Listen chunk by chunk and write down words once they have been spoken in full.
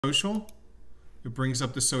social, it brings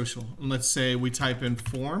up the social. And let's say we type in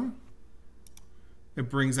form, it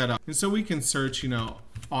brings that up. And so we can search,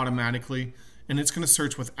 automatically, and it's going to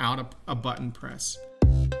search without a button press.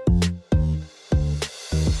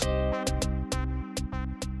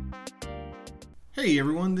 Hey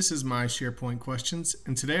everyone, this is my SharePoint questions,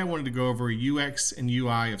 and today I wanted to go over UX and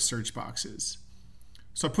UI of Searchboxes.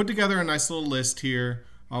 So I put together a nice little list here.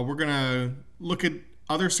 We're going to look at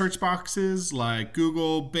other search boxes like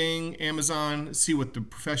Google, Bing, Amazon, see what the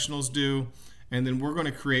professionals do, and then we're going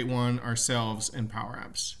to create one ourselves in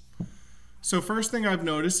PowerApps. So first thing I've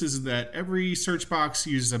noticed is that every search box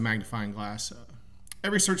uses a magnifying glass.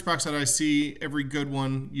 Every search box that I see, every good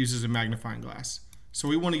one uses a magnifying glass. So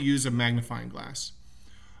we want to use a magnifying glass.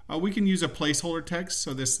 We can use a placeholder text.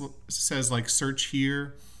 So this says like search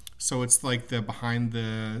here. So it's like the behind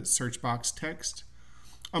the search box text.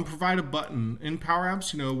 Provide a button. In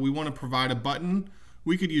PowerApps, we want to provide a button.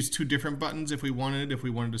 We could use two different buttons if we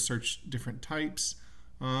wanted to search different types,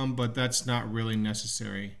 but that's not really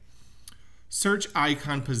necessary. Search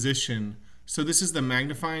icon position. So this is the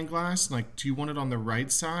magnifying glass. Like, do you want it on the right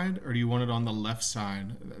side or do you want it on the left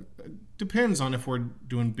side? Depends on if we're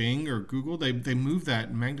doing Bing or Google. They move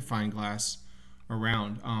that magnifying glass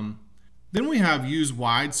around. Then we have use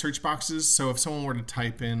wide search boxes. So if someone were to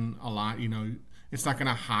type in a lot, it's not going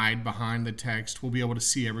to hide behind the text. We'll be able to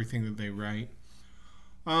see everything that they write.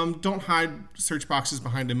 Don't hide search boxes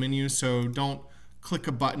behind a menu, so don't click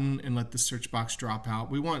a button and let the search box drop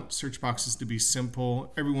out. We want search boxes to be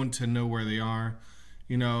simple, everyone to know where they are.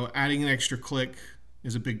 Adding an extra click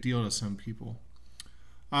is a big deal to some people.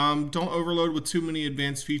 Don't overload with too many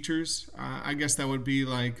advanced features. I guess that would be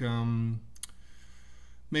like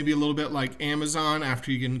maybe a little bit like Amazon after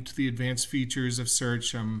you get into the advanced features of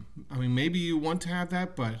search. Maybe you want to have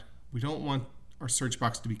that, but we don't want our search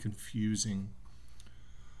box to be confusing.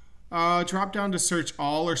 Drop down to search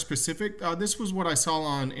all or specific. This was what I saw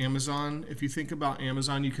on Amazon. If you think about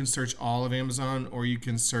Amazon, you can search all of Amazon, or you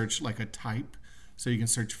can search like a type. So you can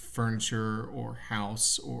search furniture or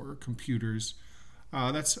house or computers.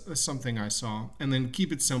 That's something I saw. And then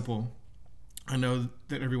keep it simple. I know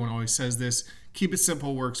that everyone always says this. Keep it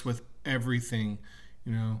simple works with everything.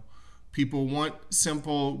 People want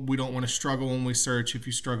simple. We don't want to struggle when we search. If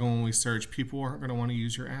you struggle when we search, people aren't going to want to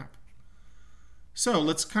use your app. So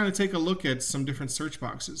let's kind of take a look at some different search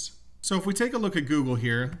boxes. So if we take a look at Google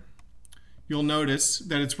here, you'll notice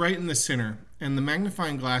that it's right in the center and the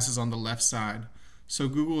magnifying glass is on the left side. So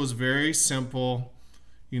Google is very simple,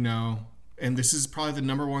 and this is probably the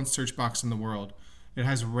 #1 search box in the world. It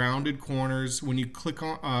has rounded corners. When you click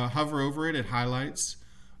on, hover over it, it highlights.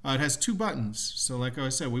 It has two buttons. So like I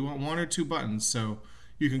said, we want one or two buttons. So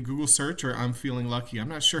you can Google search or I'm feeling lucky. I'm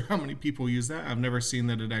not sure how many people use that. I've never seen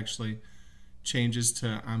that it actually changes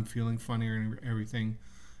to I'm feeling funny or everything.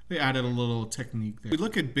 They added a little technique there. If we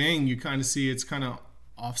look at Bing, you kind of see it's kind of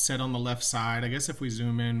offset on the left side. I guess if we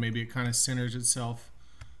zoom in, maybe it kind of centers itself.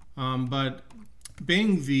 But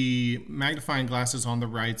Bing, the magnifying glass is on the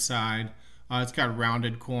right side. It's got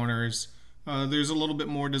rounded corners. There's a little bit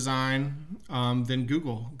more design than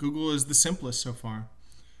Google. Google is the simplest so far.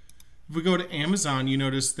 If we go to Amazon, you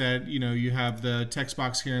notice that you have the text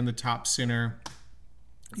box here in the top center.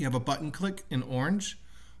 You have a button click in orange.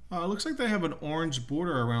 It looks like they have an orange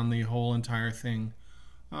border around the whole entire thing.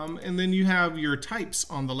 And then you have your types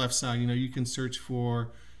on the left side. You can search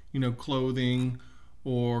for clothing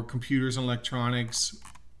or computers and electronics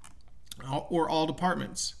or all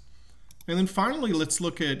departments. And then finally, let's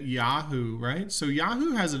look at Yahoo, right? So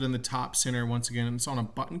Yahoo has it in the top center once again, and it's on a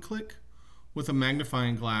button click with a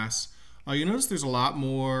magnifying glass. You notice there's a lot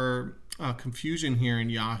more confusion here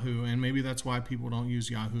in Yahoo, and maybe that's why people don't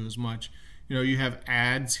use Yahoo as much. You have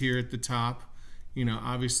ads here at the top.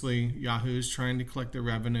 Obviously Yahoo is trying to collect their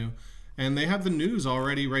revenue, and they have the news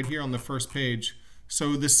already right here on the first page.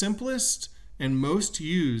 So the simplest and most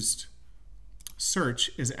used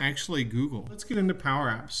search is actually Google. Let's get into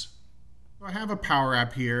PowerApps. I have a Power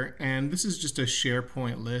App here, and this is just a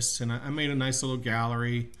SharePoint list, and I made a nice little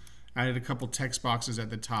gallery, added a couple text boxes at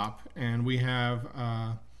the top, and we have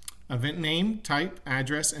event name, type,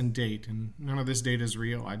 address, and date, and none of this data is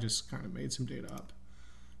real. I just kind of made some data up.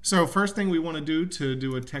 So first thing we want to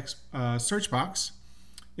do a text search box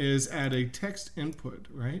is add a text input,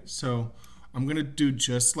 right? So I'm going to do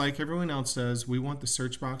just like everyone else does. We want the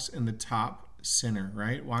search box in the top center,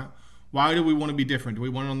 right? Why do we want to be different? Do we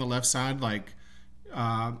want it on the left side like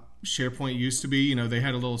SharePoint used to be? They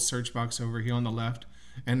had a little search box over here on the left.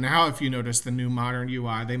 And now if you notice the new modern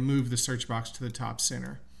UI, they moved the search box to the top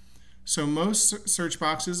center. So most search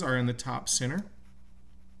boxes are in the top center.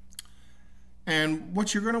 And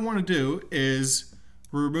what you're going to want to do is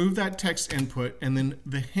remove that text input and then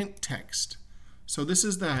the hint text. So this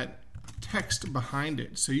is that text behind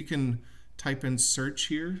it. So you can type in search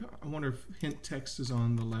here. I wonder if hint text is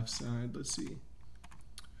on the left side. Let's see.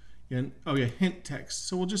 And, oh yeah, hint text.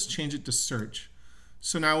 So we'll just change it to search.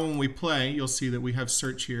 So now when we play, you'll see that we have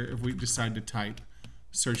search here. If we decide to type,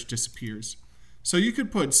 search disappears. So you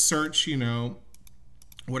could put search, you know,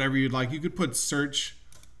 whatever you'd like. You could put search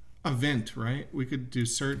event, right? We could do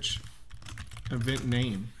search event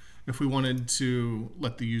name if we wanted to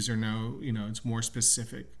let the user know, you know, it's more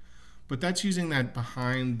specific. But that's using that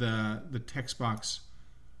behind the text box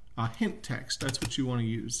hint text. That's what you want to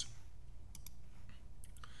use.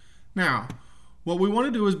 Now, what we want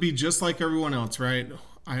to do is be just like everyone else, right?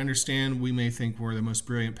 I understand we may think we're the most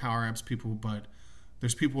brilliant PowerApps people, but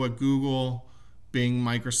there's people at Google, Bing,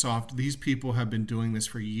 Microsoft. These people have been doing this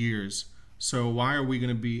for years. So why are we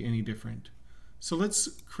going to be any different? So let's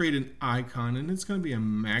create an icon, and it's going to be a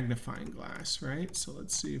magnifying glass, right? So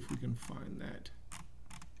let's see if we can find that.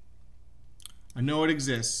 I know it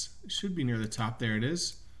exists. It should be near the top. There it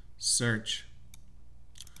is. Search.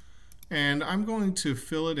 And I'm going to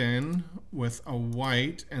fill it in with a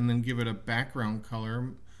white and then give it a background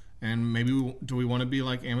color. And maybe, do we want to be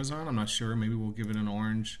like Amazon? I'm not sure. Maybe we'll give it an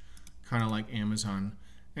orange, kind of like Amazon.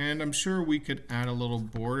 And I'm sure we could add a little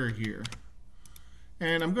border here.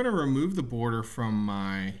 And I'm going to remove the border from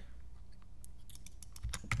my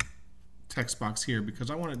text box here because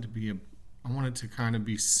I want it to be I want it to kind of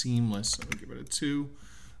be seamless. So I'll give it a 2.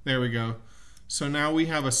 There we go. So now we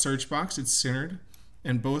have a search box. It's centered,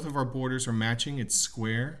 and both of our borders are matching. It's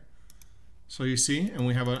square. So you see, and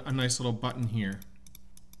we have a nice little button here.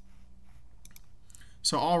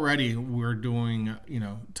 So already we're doing, you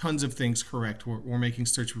know, tons of things correct. We're making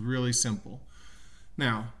search really simple.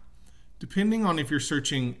 Now, depending on if you're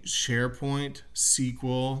searching SharePoint,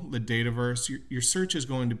 SQL, the Dataverse, your search is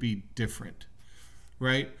going to be different,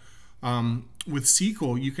 right? With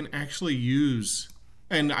SQL, you can actually use,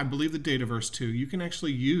 and I believe the Dataverse too, you can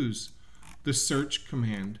actually use the search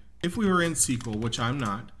command. If we were in SQL, which I'm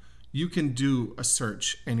not, you can do a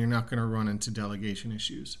search and you're not going to run into delegation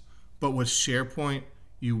issues. But with SharePoint,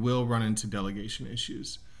 you will run into delegation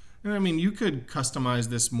issues. And I mean, you could customize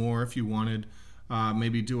this more if you wanted,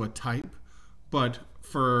 maybe do a type. But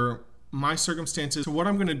for my circumstances, so what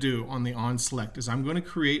I'm going to do on the onSelect is I'm going to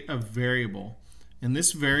create a variable. And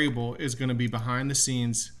this variable is going to be behind the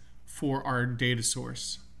scenes for our data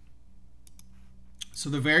source. So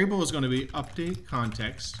the variable is going to be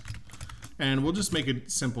UpdateContext. And we'll just make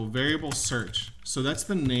it simple, variable search. So that's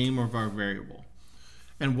the name of our variable.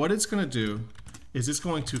 And what it's going to do is it's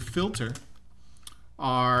going to filter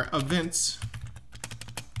our events,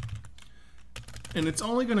 and it's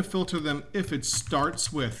only going to filter them if it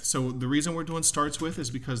starts with. So the reason we're doing starts with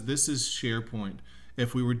is because this is SharePoint.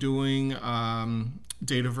 If we were doing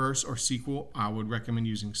Dataverse or SQL, I would recommend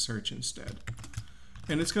using search instead.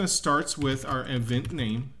 And it's going to start with our event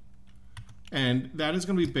name, and that is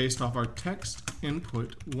going to be based off our text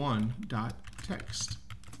input one.text.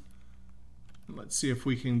 Let's see if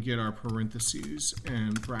we can get our parentheses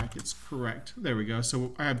and brackets correct. There we go.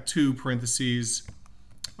 So I have 2 parentheses,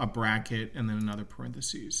 a bracket, and then another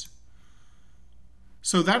parentheses.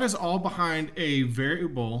 So that is all behind a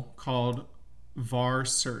variable called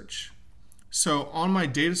varSearch. So on my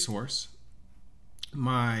data source,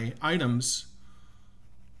 my items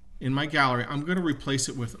in my gallery, I'm going to replace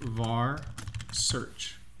it with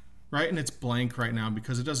varSearch, right? And it's blank right now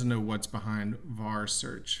because it doesn't know what's behind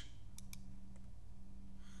varSearch.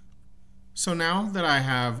 So now that I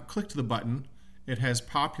have clicked the button, it has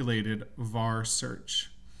populated varSearch.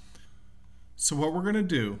 So what we're going to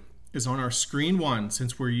do is on our screen 1,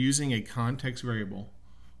 since we're using a context variable,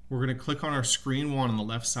 we're going to click on our screen 1 on the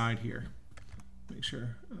left side here. Make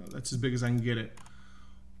sure that's as big as I can get it.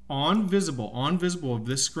 On visible of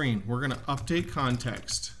this screen, we're going to update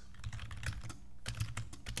context,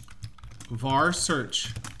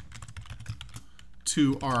 varSearch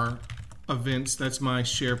to our events. That's my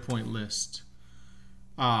SharePoint list.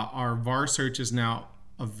 Our varSearch is now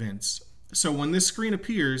events. So when this screen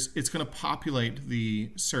appears, it's going to populate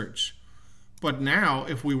the search. But now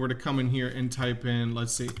if we were to come in here and type in,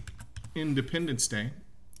 let's say, Independence Day,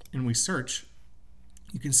 and we search,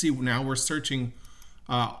 you can see now we're searching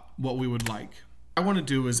what we would like. What I want to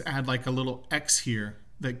do is add like a little X here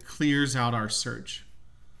that clears out our search.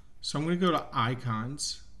 So I'm going to go to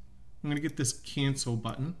icons. I'm going to get this cancel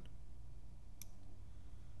button.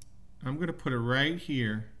 I'm going to put it right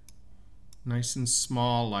here, nice and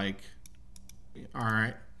small like. All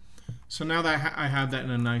right. So now that I have that in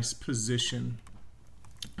a nice position,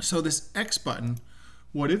 So this X button,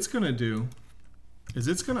 what it's going to do is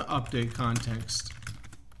it's going to update context,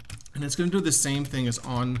 and it's going to do the same thing as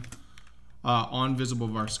on visible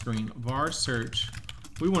var screen. varSearch,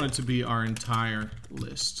 we want it to be our entire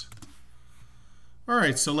list. All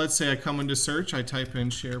right, so let's say I come into search, I type in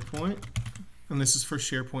SharePoint, and this is for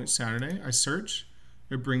SharePoint Saturday. I search,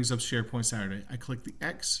 it brings up SharePoint Saturday. I click the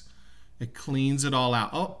X, it cleans it all out.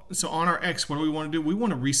 Oh, so on our X, what do we want to do? We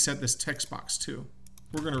want to reset this text box too.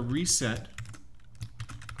 We're going to reset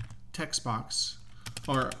text box,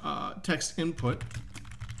 or text input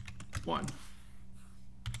 1.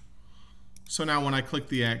 So now when I click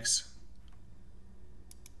the X,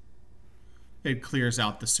 it clears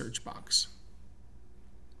out the search box.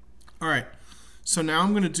 All right, so now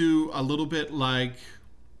I'm going to do a little bit like,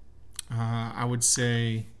 I would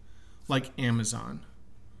say, like Amazon.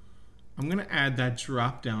 I'm going to add that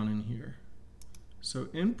drop down in here. So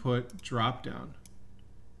input drop down.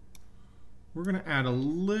 We're going to add a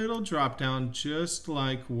little drop down just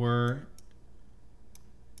like we're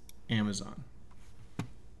Amazon.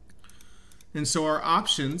 And so our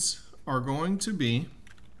options are going to be,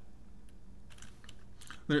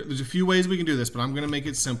 there's a few ways we can do this, but I'm going to make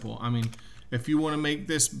it simple. I mean, if you want to make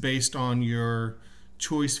this based on your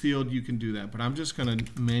choice field, you can do that, but I'm just going to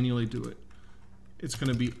manually do it. It's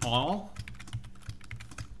going to be all,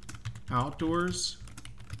 outdoors,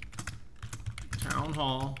 town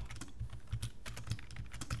hall,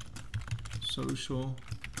 social,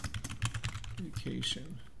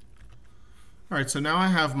 vacation. All right, so now I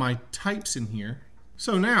have my types in here.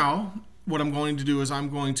 So now what I'm going to do is I'm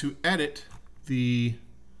going to edit the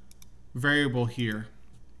variable here.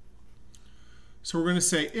 So we're going to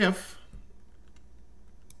say if,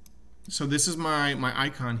 so this is my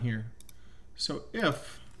icon here. So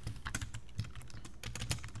if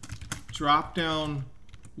drop down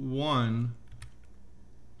 1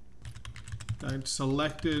 that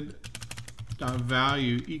selected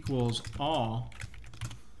value equals all,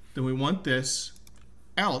 then we want this.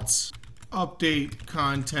 Else update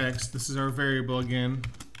context, this is our variable again,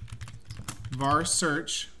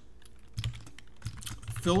 varSearch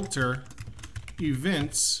filter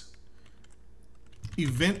events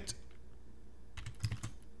EventType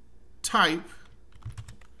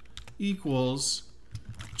equals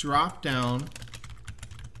drop down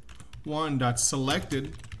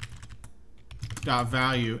 1.selected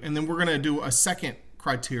value, and then we're going to do a second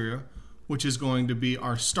criteria, which is going to be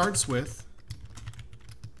our StartsWith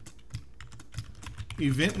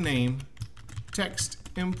EventName text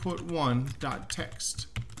input 1.text.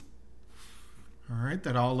 All right,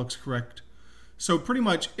 that all looks correct. So pretty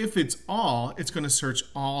much if it's all, it's going to search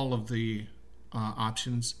all of the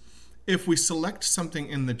options. If we select something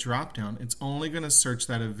in the dropdown, it's only going to search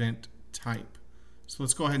that event type. So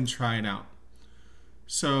let's go ahead and try it out.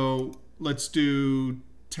 So let's do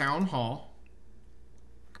town hall.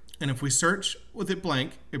 And if we search with it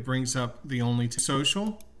blank, it brings up the only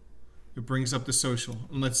social. It brings up the social.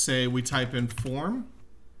 And let's say we type in form.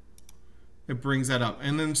 It brings that up.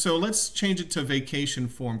 And then so let's change it to vacation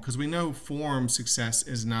form, because we know form success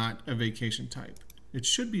is not a vacation type. It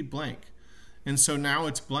should be blank. And so now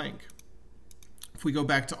it's blank. If we go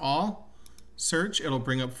back to all, search, it'll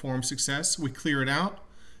bring up form success. We clear it out.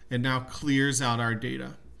 It now clears out our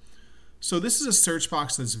data. So this is a search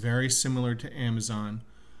box that's very similar to Amazon.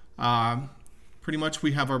 Pretty much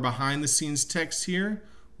we have our behind the scenes text here.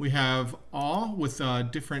 We have all with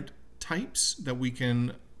different types that we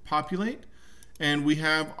can populate. And we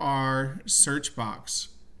have our search box,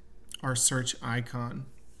 our search icon.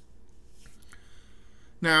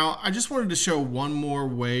 Now, I just wanted to show one more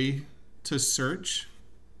way to search,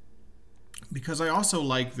 because I also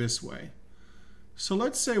like this way. So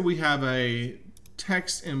let's say we have a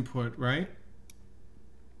text input, right?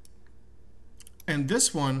 And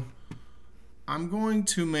this one, I'm going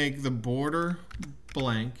to make the border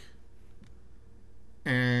blank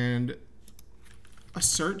and a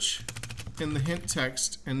search in the hint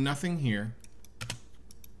text and nothing here.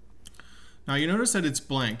 Now you notice that it's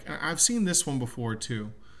blank, and I've seen this one before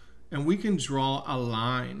too. And we can draw a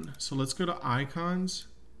line. So let's go to icons,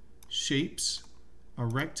 shapes, a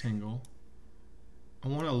rectangle. I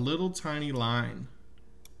want a little tiny line.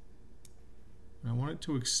 I want it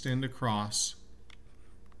to extend across,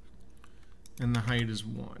 and the height is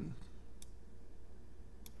 1.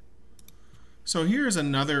 So here's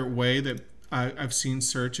another way that I've seen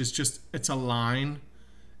search, is just, it's a line.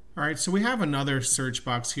 All right, so we have another search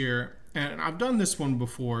box here, and I've done this one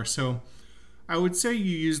before. So I would say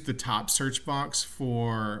you use the top search box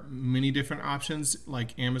for many different options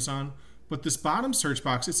like Amazon, but this bottom search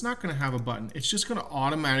box, it's not going to have a button. It's just going to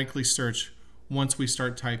automatically search once we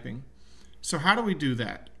start typing. So how do we do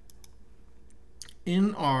that?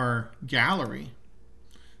 In our gallery,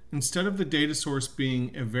 instead of the data source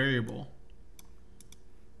being a variable,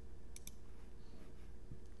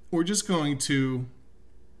 we're just going to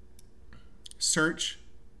search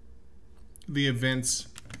the events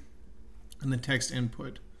and the text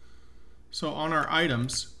input. So on our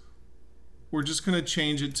items, we're just going to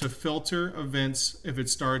change it to filter events if it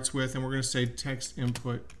starts with, and we're going to say text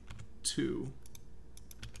input 2.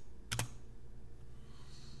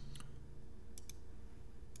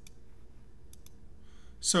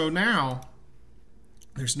 So now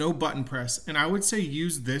there's no button press, and I would say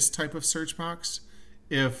use this type of search box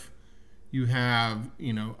if you have,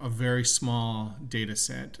 a very small data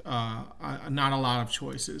set, not a lot of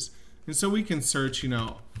choices. And so we can search,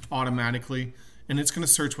 automatically, and it's going to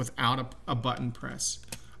search without a button press.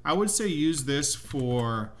 I would say use this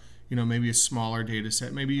for, maybe a smaller data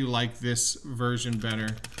set. Maybe you like this version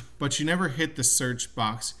better, but you never hit the search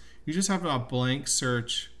box. You just have a blank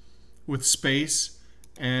search with space,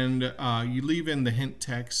 and you leave in the hint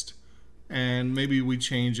text, and maybe we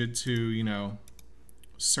change it to,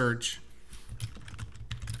 search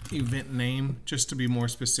event name, just to be more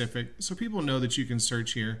specific, so people know that you can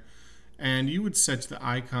search here. And you would set the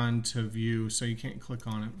icon to view so you can't click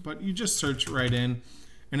on it, but you just search right in,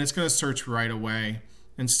 and it's going to search right away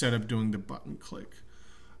instead of doing the button click.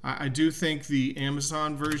 I do think the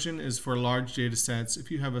Amazon version is for large data sets.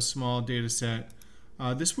 If you have a small data set,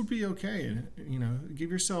 this would be okay.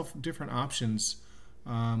 Give yourself different options.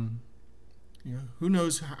 Who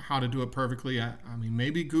knows how to do it perfectly? I mean,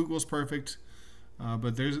 maybe Google's perfect,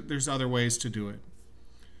 but there's other ways to do it.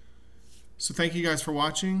 So thank you guys for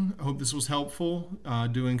watching. I hope this was helpful,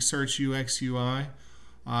 doing Search UX UI.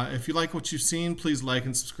 If you like what you've seen, please like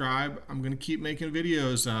and subscribe. I'm going to keep making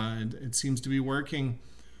videos. It seems to be working.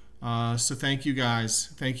 So thank you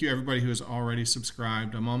guys. Thank you everybody who has already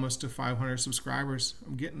subscribed. I'm almost to 500 subscribers.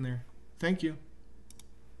 I'm getting there. Thank you.